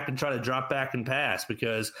right back and try to drop back and pass,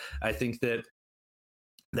 because I think that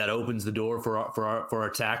opens the door for our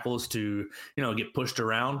tackles to get pushed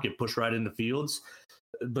around, get pushed right into fields.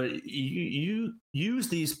 But you use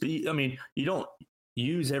these. I mean, you don't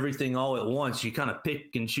use everything all at once. You kind of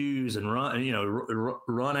pick and choose and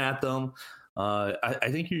run at them. I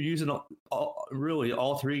think you're using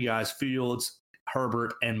all 3 guys, Fields,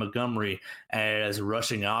 Herbert, and Montgomery, as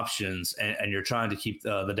rushing options, and you're trying to keep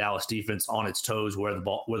the Dallas defense on its toes where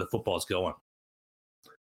the football is going.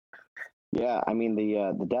 Yeah, I mean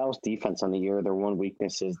the Dallas defense on the year, their one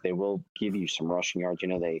weakness is they will give you some rushing yards.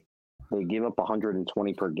 They give up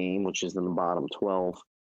 120 per game, which is in the bottom 12.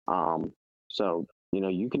 So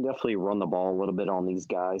you can definitely run the ball a little bit on these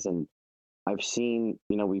guys, and I've seen,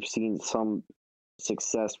 we've seen some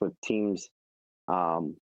success with teams,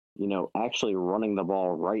 actually running the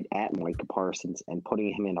ball right at Micah Parsons and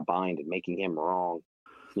putting him in a bind and making him wrong.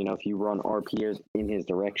 If you run RPOs in his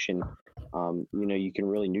direction, you can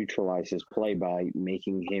really neutralize his play by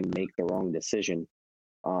making him make the wrong decision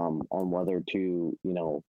on whether to,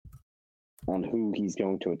 on who he's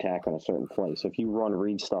going to attack on a certain play. So if you run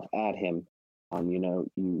read stuff at him,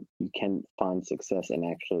 you can find success in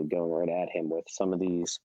actually going right at him with some of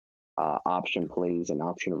these option plays and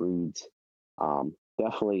option reads.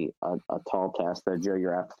 Definitely a tall task there, Joe.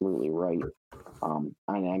 You're absolutely right.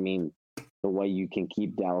 I mean, the way you can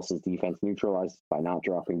keep Dallas's defense neutralized by not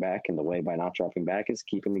dropping back, and the way by not dropping back is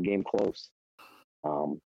keeping the game close.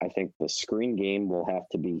 I think the screen game will have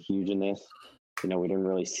to be huge in this. We didn't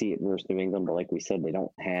really see it versus New England, but like we said, they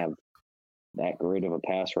don't have that great of a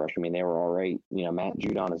pass rush. I mean, they were all right. Matt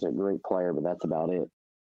Judon is a great player, but that's about it.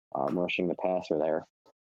 Rushing the passer there.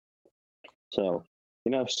 So,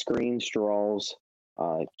 screens, draws,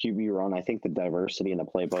 QB run. I think the diversity in the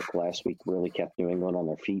playbook last week really kept New England on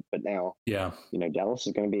their feet. But now, Dallas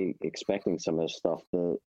is going to be expecting some of this stuff.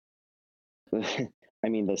 The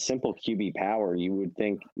simple QB power, you would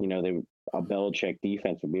think, a Belichick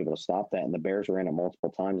defense would be able to stop that. And the Bears ran it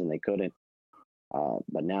multiple times and they couldn't.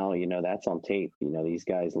 But now, that's on tape. These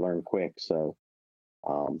guys learn quick. So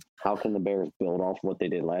how can the Bears build off what they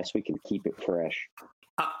did last week and keep it fresh?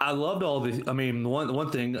 I loved all the. I mean,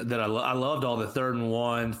 one thing that I loved all the 3rd and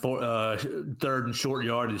 1, 3rd and short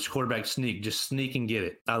yardage quarterback sneak, just sneak and get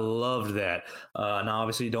it. I loved that. Now,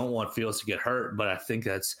 obviously, you don't want Fields to get hurt, but I think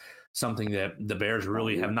that's something that the Bears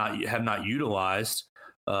really have not utilized.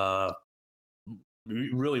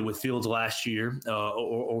 Really, with Fields last year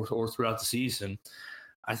or throughout the season.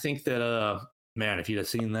 I think that man, if you'd have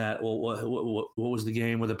seen that, what was the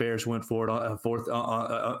game where the Bears went for it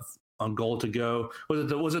on goal to go.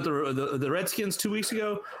 Was it the Redskins 2 weeks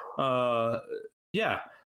ago? Yeah,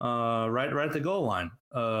 right at the goal line.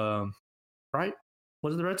 Right?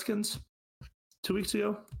 Was it the Redskins 2 weeks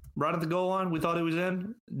ago? Right at the goal line. We thought it was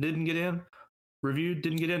in, didn't get in. Reviewed,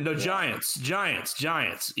 didn't get in. No, yeah.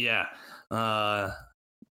 Giants. Yeah.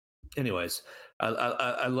 Anyways,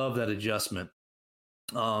 I love that adjustment.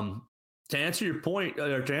 To answer your point,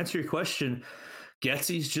 or to answer your question,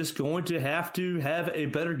 Getsy's just going to have a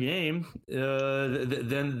better game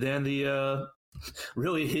than the.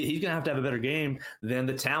 Really, he's going to have a better game than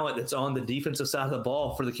the talent that's on the defensive side of the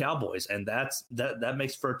ball for the Cowboys, and that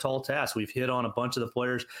makes for a tall task. We've hit on a bunch of the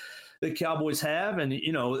players the Cowboys have, and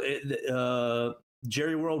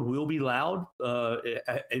Jerry World will be loud.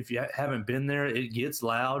 If you haven't been there, it gets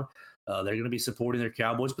loud. They're going to be supporting their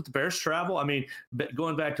Cowboys, but the Bears travel. I mean,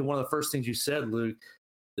 going back to one of the first things you said, Luke,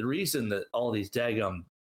 the reason that all these daggum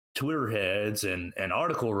Twitter heads and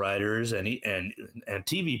article writers and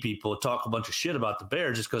TV people talk a bunch of shit about the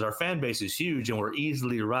Bears is because our fan base is huge and we're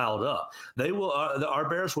easily riled up. They will, our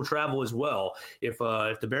Bears will travel as well. If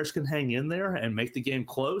the Bears can hang in there and make the game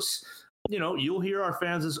close, you'll hear our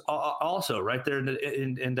fans also right there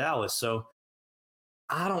in Dallas. So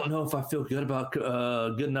I don't know if I feel good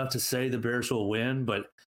enough to say the Bears will win, but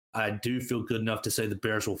I do feel good enough to say the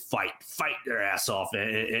Bears will fight their ass off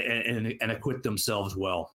and acquit themselves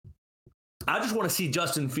well. I just want to see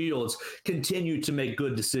Justin Fields continue to make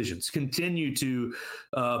good decisions, continue to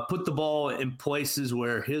put the ball in places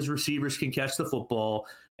where his receivers can catch the football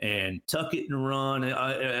and tuck it and run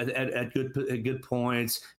at good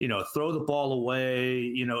points. Throw the ball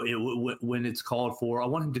away. When it's called for. I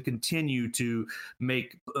want him to continue to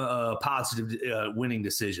make positive winning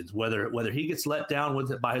decisions. Whether he gets let down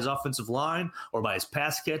by his offensive line or by his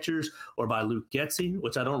pass catchers or by Luke Getsy,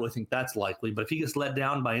 which I don't really think that's likely. But if he gets let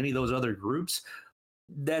down by any of those other groups,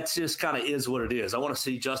 that's just kind of is what it is. I want to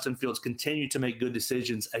see Justin Fields continue to make good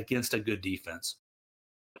decisions against a good defense.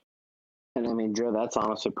 And I mean, Joe, that's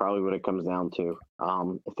honestly probably what it comes down to.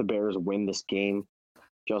 If the Bears win this game,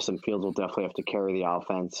 Justin Fields will definitely have to carry the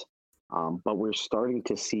offense. But we're starting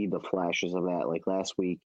to see the flashes of that. Like last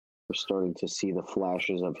week, we're starting to see the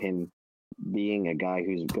flashes of him being a guy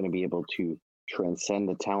who's going to be able to transcend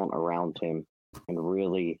the talent around him and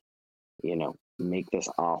really, make this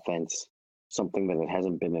offense something that it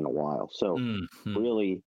hasn't been in a while. So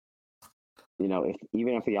really, even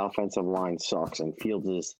if the offensive line sucks and Fields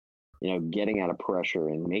is, getting out of pressure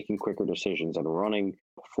and making quicker decisions and running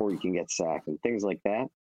before you can get sacked and things like that,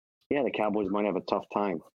 the Cowboys might have a tough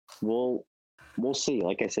time. We'll see.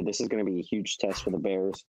 Like I said, this is going to be a huge test for the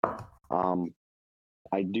Bears.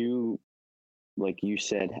 I do, like you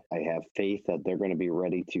said, I have faith that they're going to be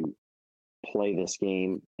ready to play this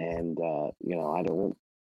game. And, I don't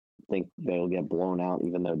think they'll get blown out,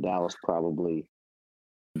 even though Dallas probably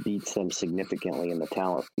beats them significantly in the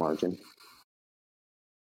talent margin.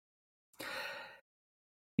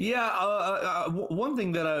 Yeah, one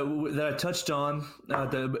thing that I touched on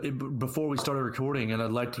before we started recording, and I'd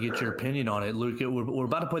like to get your opinion on it, Luke. We're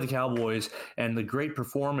about to play the Cowboys, and the great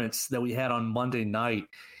performance that we had on Monday night.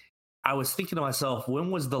 I was thinking to myself, when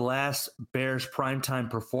was the last Bears primetime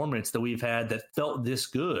performance that we've had that felt this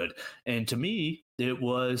good? And to me, it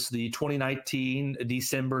was the 2019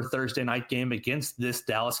 December Thursday night game against this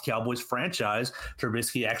Dallas Cowboys franchise.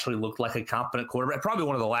 Trubisky actually looked like a competent quarterback. Probably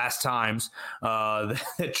one of the last times that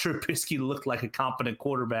Trubisky looked like a competent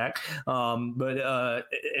quarterback. But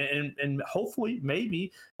hopefully,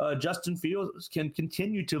 maybe Justin Fields can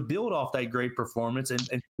continue to build off that great performance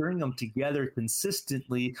and bring them together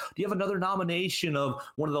consistently. Do you have another nomination of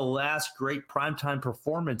one of the last great primetime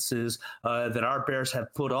performances that our Bears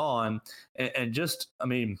have put on? And just, I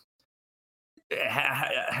mean,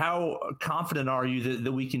 how confident are you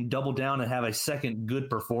that we can double down and have a second good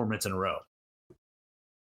performance in a row?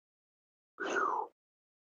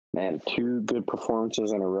 Man, 2 good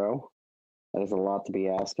performances in a row. That is a lot to be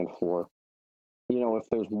asking for. If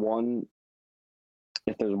there's one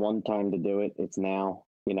time to do it, it's now.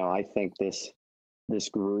 I think this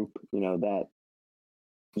group, that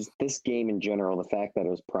just this game in general, the fact that it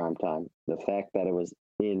was primetime, the fact that it was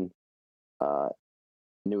in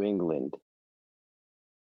New England.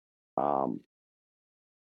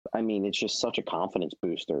 I mean, it's just such a confidence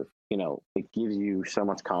booster. It gives you so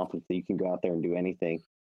much confidence that you can go out there and do anything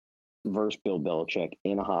versus Bill Belichick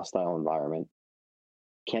in a hostile environment.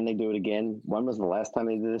 Can they do it again? When was the last time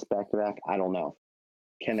they did this back-to-back? I don't know.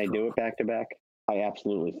 Can they do it back-to-back? I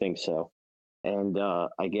absolutely think so. And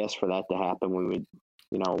I guess for that to happen, we would,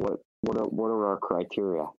 what are our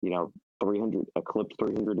criteria? 300, eclipse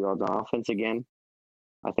 300 yards on offense again.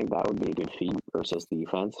 I think that would be a good feat versus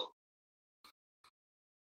defense.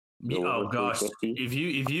 Oh gosh,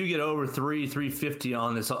 350. if you get over 350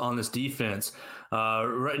 on this defense,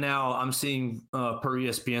 right now I'm seeing per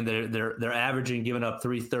ESPN they're averaging giving up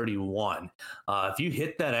 331. If you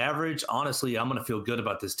hit that average, honestly, I'm going to feel good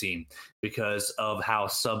about this team because of how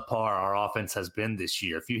subpar our offense has been this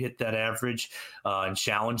year. If you hit that average and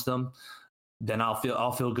challenge them, then I'll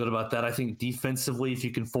feel good about that. I think defensively, if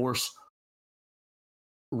you can force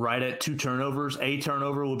right at 2 turnovers. A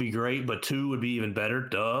turnover would be great, but 2 would be even better.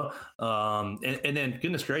 Duh. And then,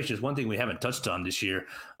 goodness gracious, one thing we haven't touched on this year,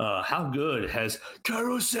 how good has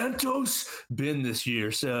Cairo Santos been this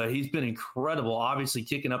year? So he's been incredible, obviously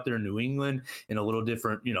kicking up there in New England in a little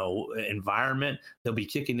different, environment. They'll be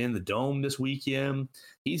kicking in the Dome this weekend.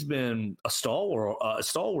 He's been a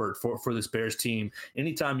stalwart for this Bears team.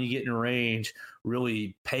 Anytime you get in range,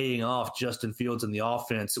 really paying off Justin Fields in the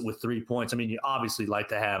offense with 3 points. I mean, you obviously like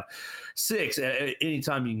to have 6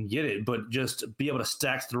 anytime you can get it, but just be able to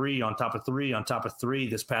stack 3 on top of 3 on top of 3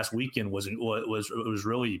 this past weekend was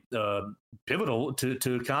really pivotal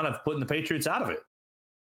to kind of putting the Patriots out of it.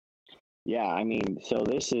 Yeah, I mean, so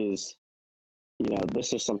this is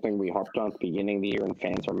something we harped on at the beginning of the year and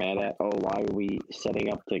fans are mad at. Oh, why are we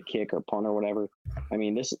setting up to kick or punt or whatever? I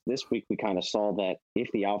mean, this week we kind of saw that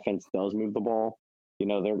if the offense does move the ball,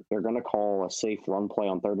 they're going to call a safe run play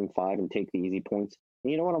on 3rd and 5 and take the easy points.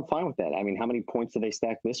 And you know what? I'm fine with that. I mean, how many points did they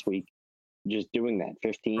stack this week just doing that?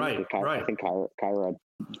 15? Right. I think Kyra had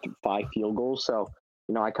 5 field goals. So,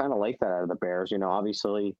 I kind of like that out of the Bears.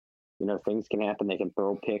 Obviously, things can happen. They can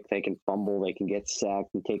throw a pick, they can fumble, they can get sacked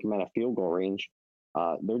and take them out of field goal range.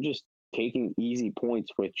 They're just taking easy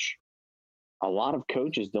points, which a lot of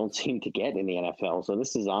coaches don't seem to get in the NFL. So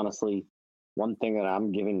this is honestly one thing that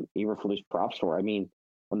I'm giving Eberflus props for. I mean,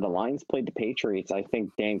 when the Lions played the Patriots, I think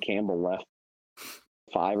Dan Campbell left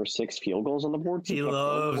 5 or 6 field goals on the board. He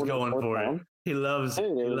loves going for it. He loves it.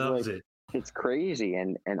 He loves it. It's crazy.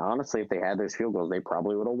 And honestly, if they had those field goals, they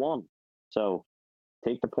probably would have won. So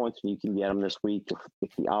take the points when you can get them this week. If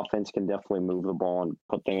the offense can definitely move the ball and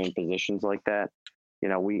put them in positions like that,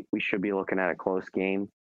 we should be looking at a close game.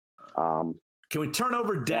 Can we turn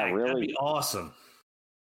over Dak? Yeah, really, that'd be awesome.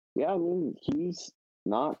 Yeah, I mean, he's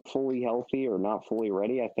not fully healthy or not fully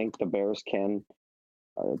ready. I think the Bears can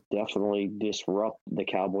definitely disrupt the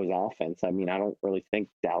Cowboys' offense. I mean, I don't really think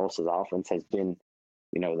Dallas's offense has been,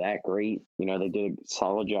 that great. They did a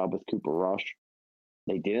solid job with Cooper Rush.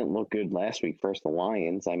 They didn't look good last week versus the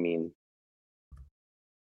Lions. I mean,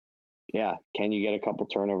 yeah, can you get a couple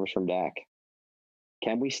turnovers from Dak?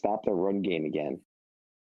 Can we stop the run game again?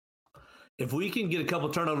 If we can get a couple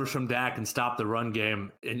turnovers from Dak and stop the run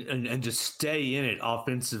game and just stay in it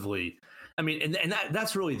offensively, I mean, and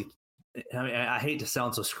that's really I hate to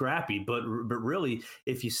sound so scrappy, but really,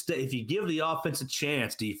 if you give the offense a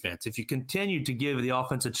chance, defense, if you continue to give the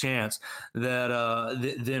offense a chance, then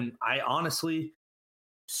I honestly,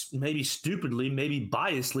 maybe stupidly, maybe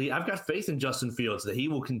biasly, I've got faith in Justin Fields that he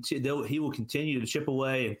will continue to chip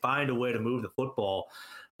away and find a way to move the football.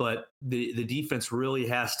 But the defense really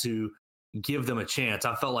has to give them a chance.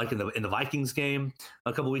 I felt like in the Vikings game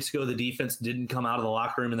a couple weeks ago, the defense didn't come out of the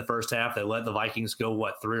locker room in the first half. They let the Vikings go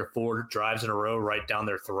 3 or 4 drives in a row right down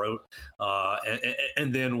their throat.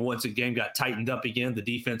 And then once the game got tightened up again, the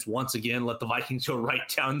defense once again let the Vikings go right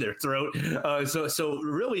down their throat. So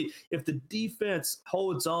really, if the defense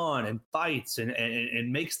holds on and fights and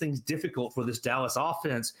makes things difficult for this Dallas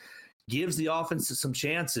offense, gives the offense some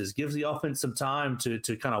chances, gives the offense some time to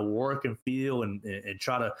kind of work and feel and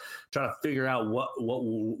try to figure out what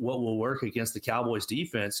will work against the Cowboys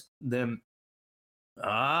defense, then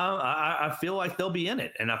I feel like they'll be in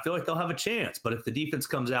it and I feel like they'll have a chance. But if the defense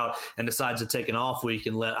comes out and decides to take an off week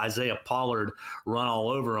and let Isaiah Pollard run all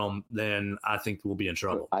over them, then I think we'll be in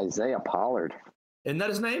trouble. Isaiah Pollard. Isn't that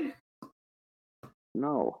his name?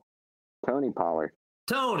 No. Tony Pollard.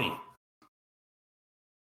 Tony.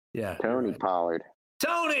 Yeah. Tony Pollard.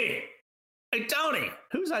 Tony! Hey, Tony!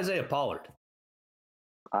 Who's Isaiah Pollard?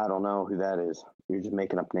 I don't know who that is. You're just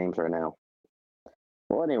making up names right now.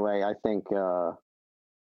 Well, anyway, I think, can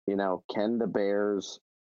the Bears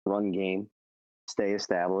run game stay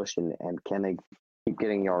established and can they keep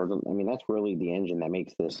getting yards? I mean, that's really the engine that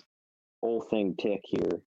makes this whole thing tick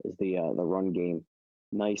here is the run game.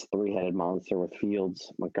 Nice 3-headed monster with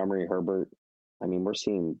Fields, Montgomery, Herbert. I mean, we're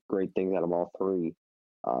seeing great things out of all 3.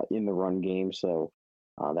 In the run game. So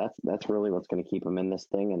that's really what's going to keep them in this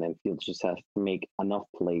thing. And then Fields just has to make enough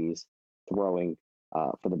plays throwing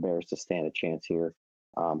for the Bears to stand a chance here.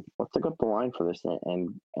 Let's look up the line for this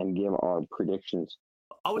and give our predictions.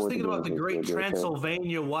 I was thinking about the great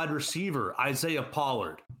Transylvania wide receiver, Isaiah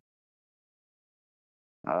Pollard.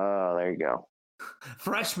 Oh, there you go.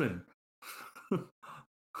 Freshman.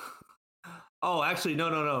 Oh, actually,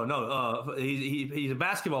 no. He's a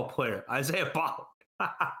basketball player. Isaiah Pollard.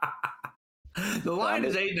 The line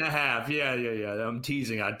is 8.5. Yeah. I'm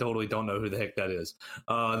teasing. I totally don't know who the heck that is.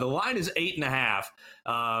 The line is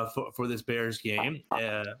 8.5 for this Bears game.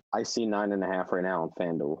 I see 9.5 right now on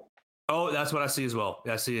FanDuel. Oh, that's what I see as well.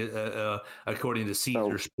 I see it according to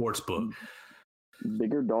Caesar Sportsbook.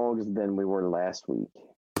 Bigger dogs than we were last week.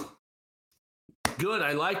 Good,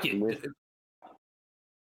 I like it. With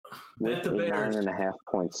Bet the a Bears. 9.5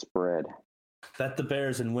 point spread. Bet the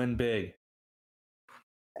Bears and win big.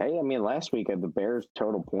 Hey, I mean, last week the Bears'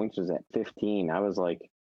 total points was at 15. I was like,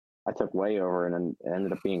 I took way over and it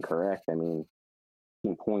ended up being correct. I mean,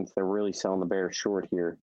 15 points. They're really selling the Bears short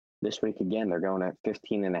here. This week again, they're going at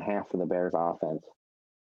 15.5 for the Bears' offense,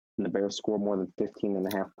 and the Bears score more than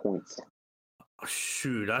 15.5 points.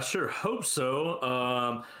 Shoot, I sure hope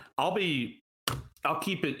so. I'll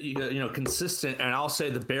keep it, consistent, and I'll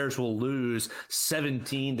say the Bears will lose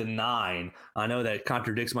 17-9. I know that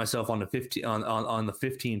contradicts myself on the 15 on the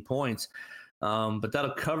 15 points, but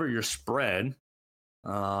that'll cover your spread.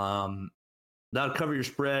 I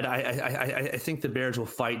think the Bears will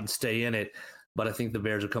fight and stay in it, but I think the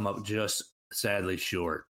Bears will come up just sadly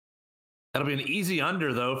short. That'll be an easy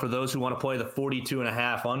under, though, for those who want to play the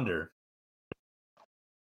 42.5 under.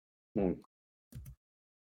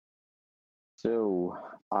 So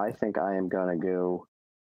I think I am going to go.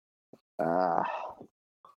 I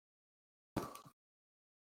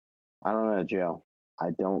don't know, Joe.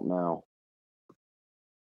 I don't know.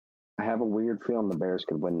 I have a weird feeling the Bears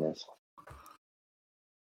could win this.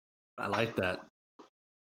 I like that.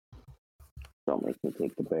 Don't make me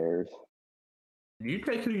take the Bears. You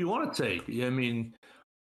take who you want to take. I mean,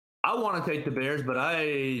 I want to take the Bears, but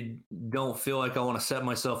I don't feel like I want to set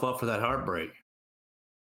myself up for that heartbreak.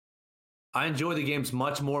 I enjoy the games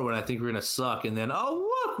much more when I think we're going to suck. And then, oh,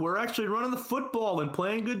 look, we're actually running the football and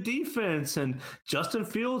playing good defense. And Justin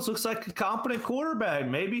Fields looks like a competent quarterback.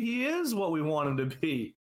 Maybe he is what we want him to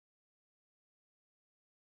be.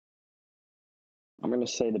 I'm going to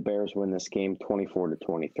say the Bears win this game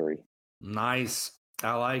 24-23. Nice.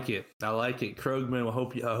 I like it. Krogman,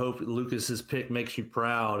 I hope Lucas's pick makes you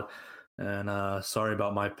proud. And sorry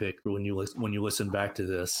about my pick when you listen back to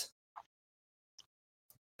this.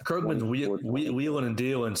 Krogman's wheeling and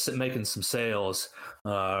dealing, making some sales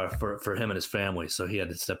for him and his family, so he had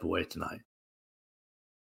to step away tonight.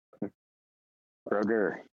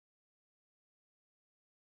 Kroger.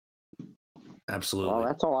 Absolutely. Well,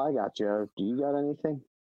 that's all I got, Joe. Do you got anything?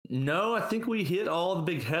 No, I think we hit all the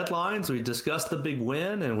big headlines. We discussed the big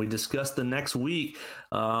win, and we discussed the next week.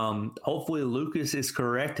 Hopefully Lucas is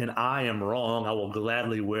correct and I am wrong. I will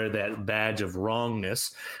gladly wear that badge of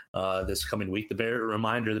wrongness this coming week. The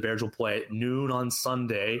Bears will play at noon on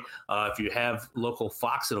Sunday. If you have local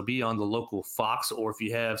Fox, it'll be on the local Fox, or if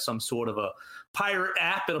you have some sort of a pirate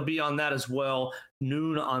app, it'll be on that as well,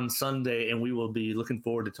 noon on Sunday, and we will be looking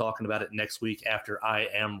forward to talking about it next week after I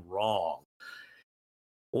am wrong.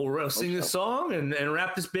 We'll sing this song and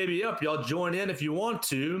wrap this baby up. Y'all join in if you want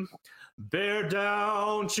to. Bear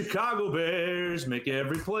down, Chicago Bears. Make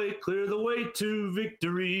every play, clear the way to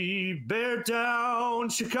victory. Bear down,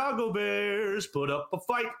 Chicago Bears. Put up a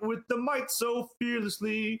fight with the might so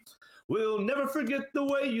fearlessly. We'll never forget the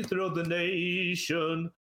way you throw the nation.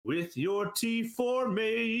 With your T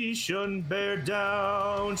formation, bear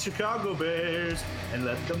down, Chicago Bears, and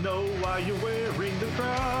let them know why you're wearing the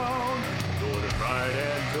crown. For the pride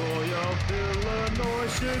and joy of Illinois,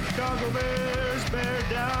 Chicago Bears, bear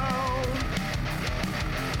down.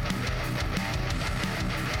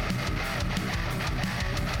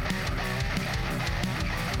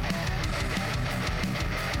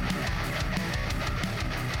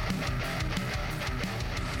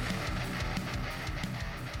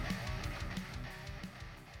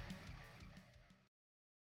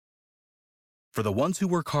 For the ones who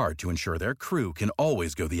work hard to ensure their crew can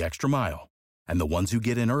always go the extra mile, and the ones who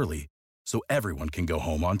get in early so everyone can go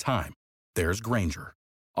home on time, there's Grainger,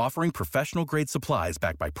 offering professional-grade supplies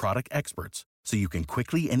backed by product experts so you can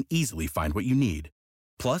quickly and easily find what you need.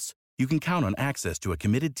 Plus, you can count on access to a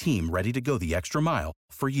committed team ready to go the extra mile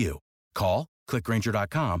for you. Call, click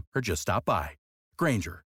Grainger.com, or just stop by.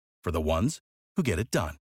 Grainger, for the ones who get it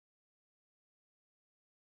done.